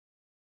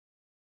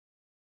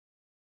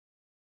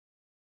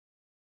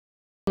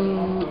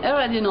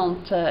Euradio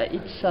Nantes,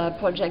 it's a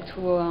project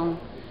who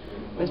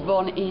was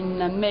born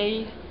in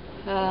May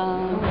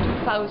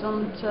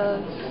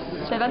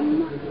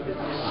 2007,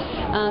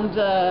 and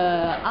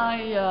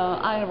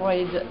I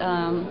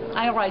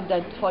write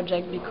that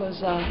project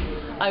because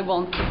I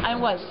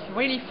was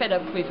really fed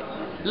up with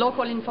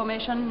local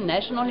information,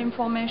 national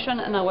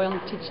information, and I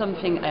wanted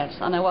something else.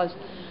 And I was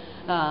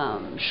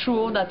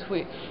sure that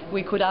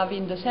we could have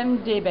in the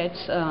same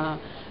debates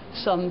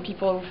some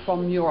people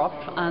from Europe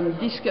and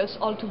discuss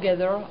all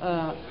together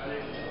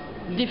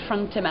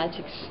different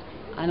thematics.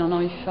 I don't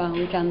know if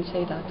we can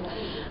say that.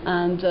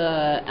 And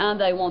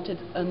I wanted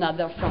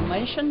another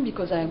formation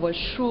because I was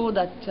sure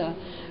that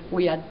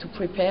we had to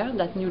prepare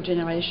that new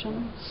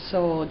generation.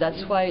 So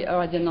that's why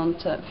Euradio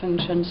Nantes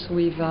functions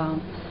with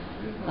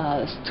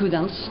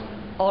students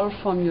all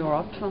from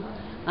Europe,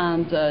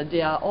 and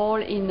they are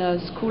all in a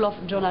school of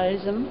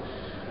journalism.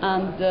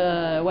 And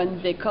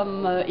when they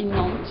come in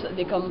Nantes,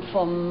 they come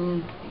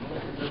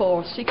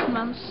for 6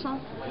 months,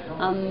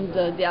 and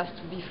they have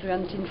to be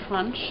fluent in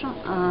French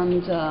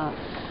and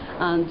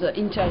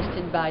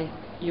interested by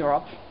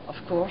Europe, of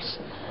course.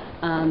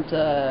 And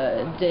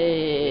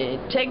they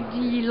take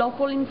the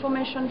local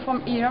information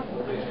from here,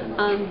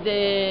 and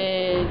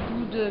they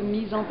do the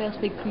mise en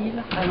perspective.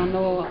 I don't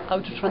know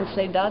how to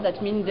translate that.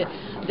 That means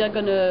they're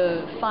going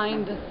to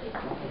find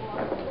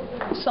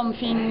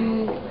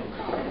something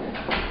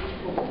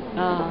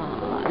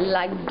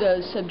like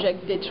the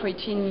subject they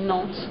treat in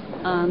Nantes,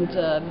 and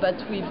but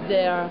with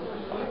their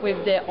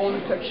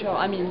own culture.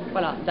 I mean,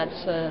 voilà,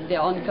 that's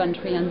their own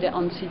country and their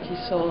own city.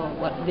 So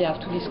they have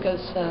to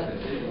discuss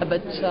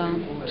about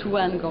two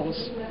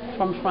angles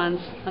from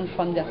France and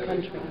from their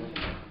country.